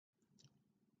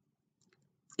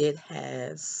it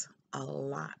has a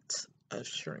lot of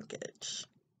shrinkage.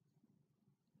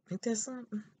 Ain't that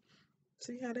something?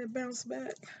 See how that bounced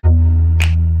back?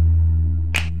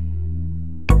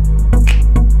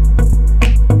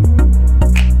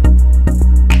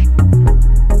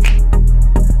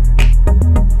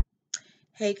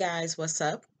 Hey guys, what's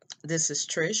up? This is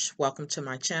Trish. Welcome to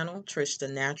my channel, Trish the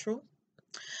Natural.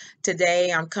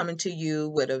 Today I'm coming to you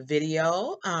with a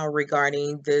video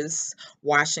regarding this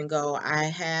wash and go I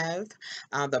have.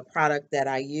 The product that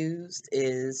I used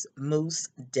is Mousse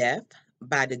Def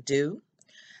by the Doux.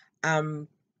 Um,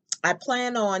 I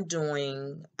plan on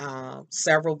doing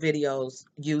several videos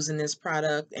using this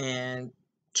product and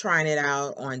trying it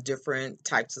out on different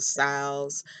types of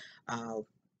styles. Uh,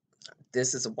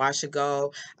 this is a wash and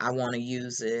go. I want to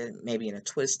use it maybe in a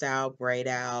twist out, braid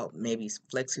out, maybe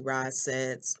flexi rod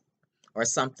sets or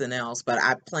something else. But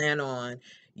I plan on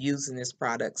using this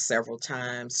product several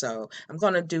times. So I'm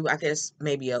going to do, I guess,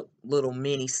 maybe a little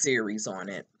mini series on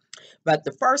it. But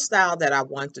the first style that I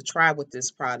want to try with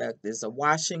this product is a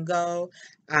wash and go.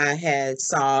 I had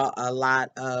saw a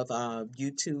lot of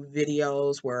YouTube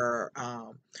videos where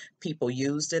people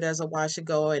used it as a wash and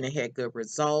go and it had good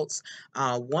results.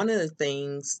 One of the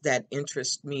things that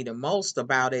interests me the most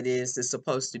about it is it's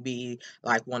supposed to be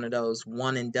like one of those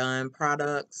one and done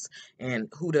products, and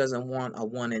who doesn't want a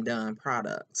one and done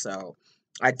product? So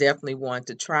I definitely want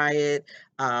to try it.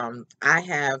 I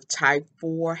have type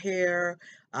 4 hair.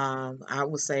 I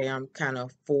would say I'm kind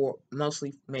of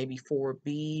mostly maybe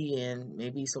 4B and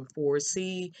maybe some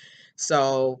 4C.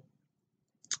 So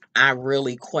I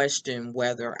really question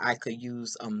whether I could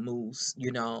use a mousse,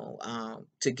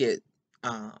 to get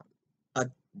a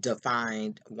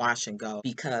defined wash and go,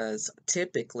 because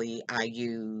typically I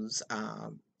use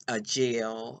a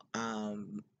gel.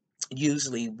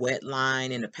 Usually wet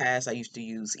line. In the past I used to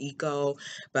use Eco,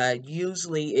 but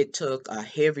usually it took a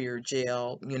heavier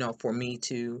gel, for me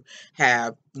to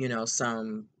have,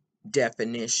 some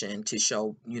definition to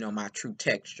show, my true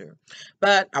texture.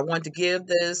 But I want to give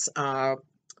this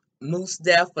Mousse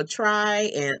Def a try,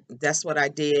 and that's what I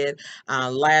did.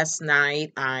 Last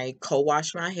night I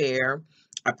co-washed my hair.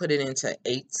 I put it into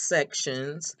 8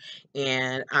 sections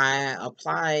and I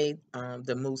applied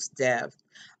the Mousse Def.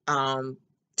 Um,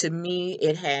 to me,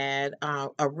 it had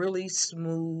a really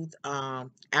smooth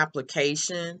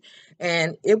application,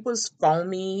 and it was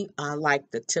foamy like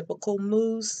the typical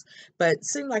mousse, but it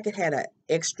seemed like it had an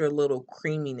extra little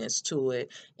creaminess to it.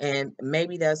 And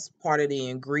maybe that's part of the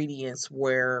ingredients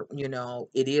where,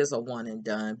 it is a one and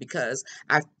done, because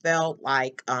I felt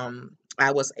like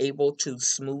I was able to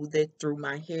smooth it through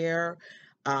my hair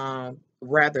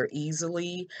rather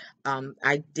easily.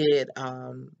 I did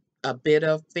a bit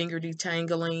of finger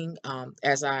detangling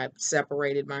as I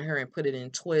separated my hair and put it in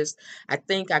twist. I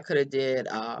think I could have did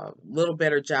a little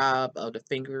better job of the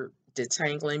finger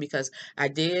detangling, because I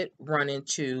did run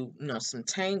into, some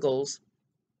tangles.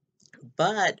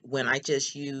 But when I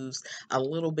just used a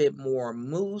little bit more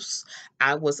mousse,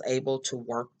 I was able to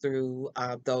work through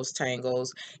those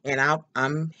tangles. And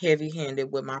I'm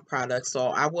heavy-handed with my products, so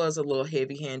I was a little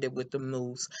heavy-handed with the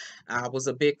mousse. I was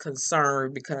a bit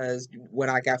concerned because when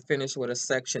I got finished with a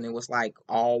section, it was like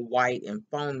all white and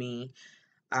foamy.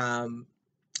 Um,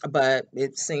 but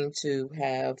it seemed to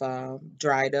have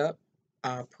dried up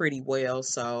pretty well,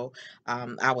 so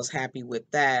I was happy with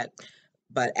that.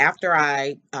 But after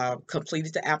I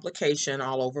completed the application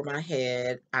all over my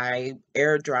head, I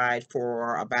air dried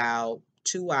for about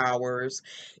 2 hours.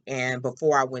 And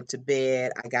before I went to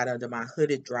bed, I got under my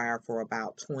hooded dryer for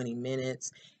about 20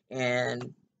 minutes.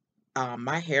 And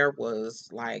my hair was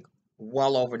like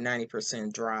well over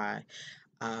 90% dry.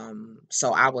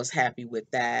 So I was happy with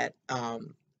that.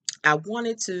 I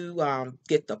wanted to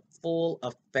get the full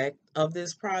effect of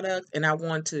this product, and I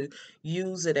want to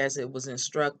use it as it was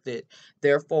instructed.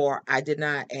 Therefore, I did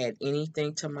not add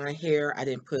anything to my hair. I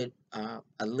didn't put a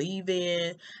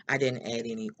leave-in. I didn't add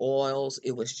any oils.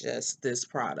 It was just this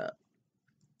product.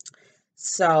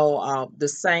 So the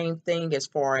same thing as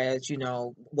far as,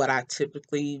 what I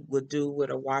typically would do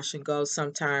with a wash and go.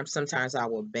 Sometimes I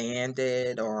will band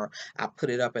it, or I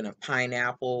put it up in a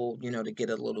pineapple, to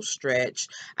get a little stretch.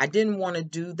 I didn't want to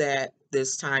do that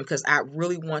this time because I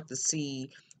really want to see,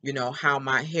 how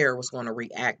my hair was going to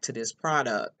react to this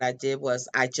product. What I did was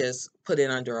I just put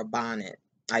it under a bonnet.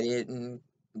 I didn't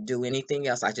do anything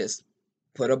else. I just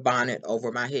put a bonnet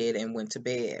over my head and went to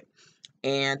bed.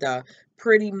 And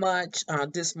pretty much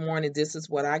this morning, this is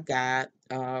what I got.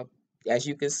 As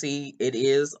you can see, it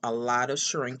is a lot of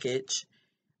shrinkage,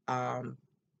 um,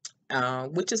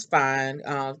 which is fine.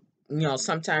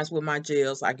 Sometimes with my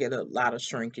gels, I get a lot of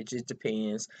shrinkage. It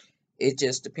depends. it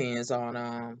just depends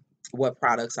on what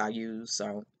products I use.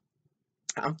 So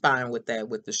I'm fine with that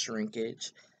with the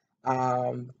shrinkage.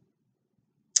 Um,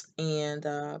 and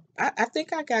I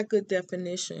think I got good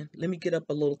definition. Let me get up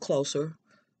a little closer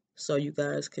so you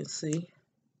guys can see.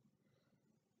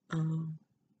 Um,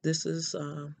 this is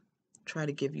try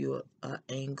to give you a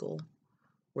angle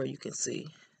where you can see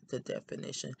the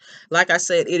definition. Like I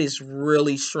said, it is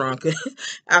really shrunken.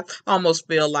 I almost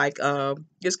feel like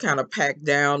it's kind of packed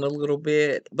down a little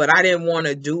bit, but I didn't want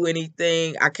to do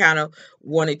anything. I kind of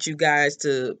wanted you guys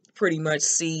to pretty much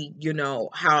see, you know,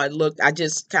 how it looked. I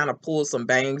just kind of pulled some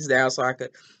bangs down so I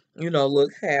could, you know,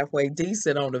 look halfway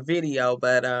decent on the video.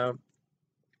 But um,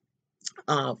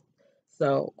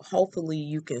 so hopefully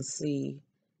you can see,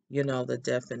 you know, the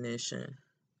definition.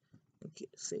 Let's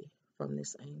see from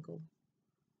this angle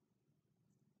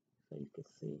so you can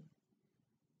see.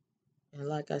 And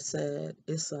like I said,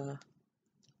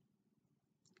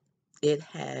 it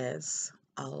has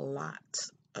a lot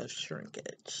of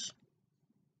shrinkage.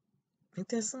 Ain't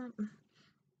that something?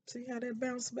 See how that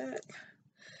bounced back?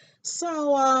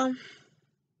 So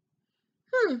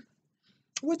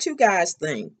what you guys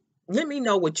think? Let me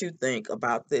know what you think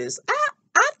about this.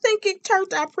 I think it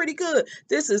turned out pretty good.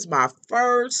 This is my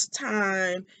first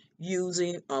time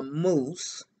using a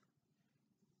mousse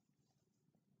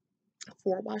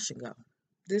for a wash and go.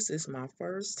 This is my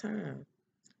first time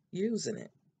using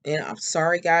it. And I'm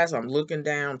sorry, guys, I'm looking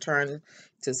down, trying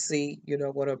to see, you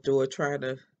know, what I'm doing, trying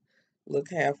to look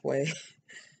halfway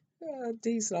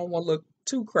decent. I don't want to look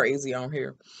too crazy on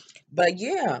here. But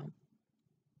yeah,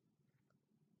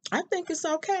 I think it's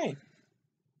okay.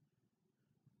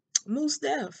 Mousse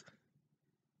Def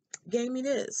gave me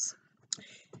this.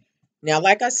 Now,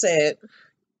 like I said,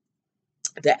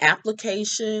 the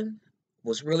application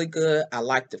was really good. I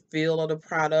like the feel of the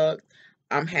product.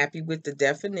 I'm happy with the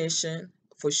definition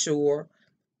for sure.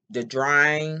 The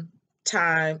drying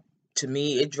time, to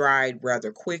me, it dried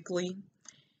rather quickly.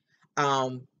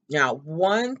 Now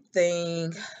one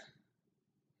thing,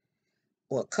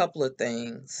 well, a couple of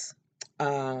things.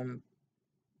 Um,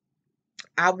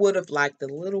 I would have liked a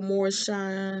little more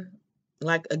shine.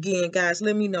 Like again, guys,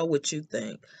 let me know what you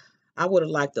think. I would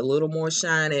have liked a little more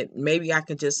shine, and maybe I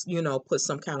could just, you know, put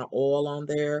some kind of oil on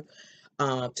there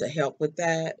to help with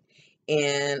that.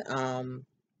 And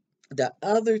the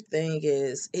other thing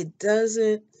is, it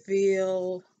doesn't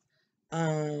feel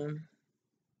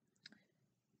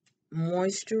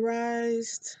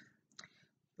moisturized,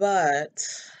 but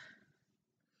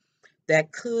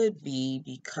that could be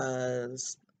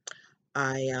because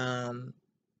I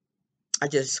I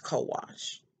just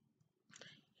co-wash,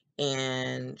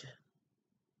 and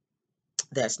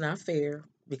that's not fair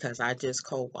because I just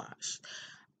co-wash.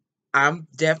 I'm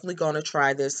definitely going to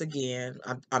try this again.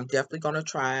 I'm definitely going to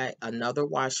try another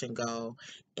wash and go.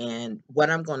 And what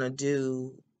I'm going to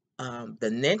do the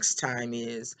next time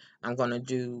is I'm going to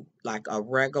do like a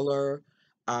regular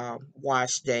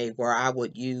wash day where I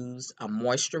would use a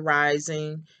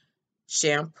moisturizing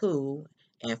shampoo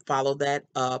and follow that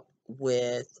up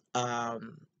with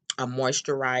a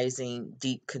moisturizing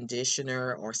deep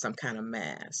conditioner or some kind of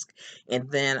mask. And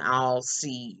then I'll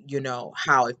see, you know,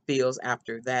 how it feels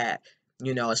after that,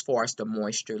 you know, as far as the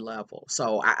moisture level.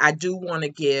 So I do want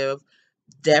to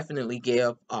definitely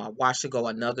give Wash and Go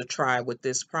another try with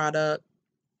this product.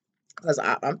 Because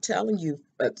I'm telling you,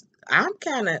 I'm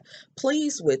kind of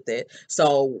pleased with it.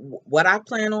 So what I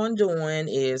plan on doing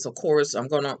is, of course, I'm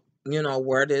gonna, you know,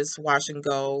 wear this wash and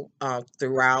go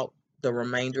throughout the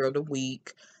remainder of the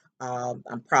week.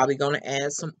 I'm probably gonna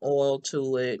add some oil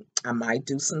to it. I might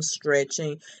do some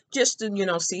stretching just to, you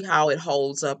know, see how it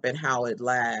holds up and how it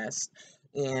lasts.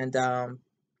 And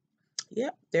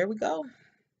yep, there we go.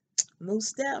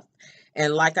 Mousse Def.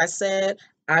 And like I said,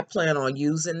 I plan on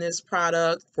using this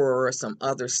product for some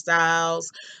other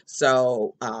styles.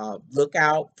 So look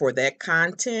out for that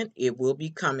content. It will be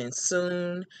coming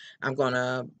soon. I'm going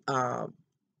to,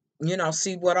 you know,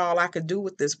 see what all I could do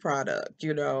with this product,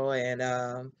 you know,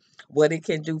 and what it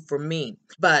can do for me.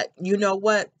 But you know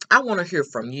what? I want to hear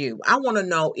from you. I want to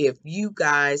know if you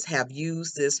guys have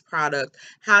used this product.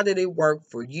 How did it work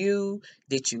for you?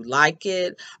 Did you like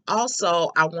it?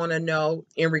 Also, I want to know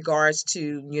in regards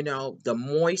to, you know, the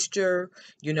moisture,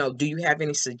 you know, do you have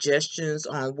any suggestions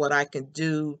on what I can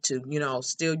do to, you know,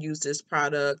 still use this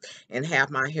product and have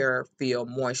my hair feel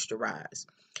moisturized?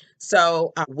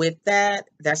 So with that,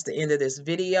 that's the end of this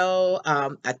video.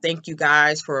 I thank you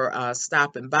guys for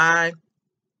stopping by.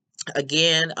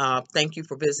 Again, thank you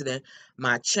for visiting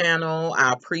my channel.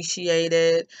 I appreciate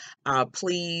it.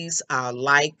 Please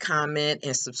like, comment,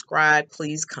 and subscribe.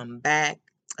 Please come back.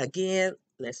 Again,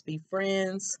 Let's be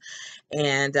friends.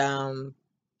 And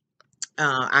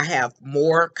I have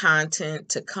more content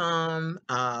to come.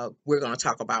 We're going to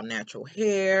talk about natural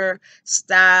hair,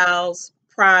 styles,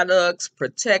 products,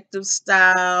 protective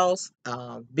styles,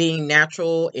 being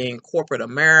natural in corporate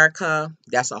America.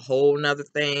 That's a whole nother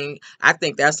thing. I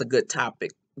think that's a good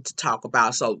topic to talk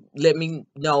about. So let me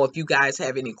know if you guys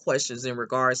have any questions in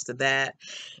regards to that.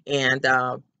 And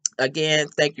again,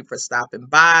 thank you for stopping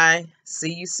by.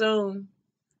 See you soon.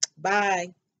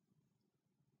 Bye.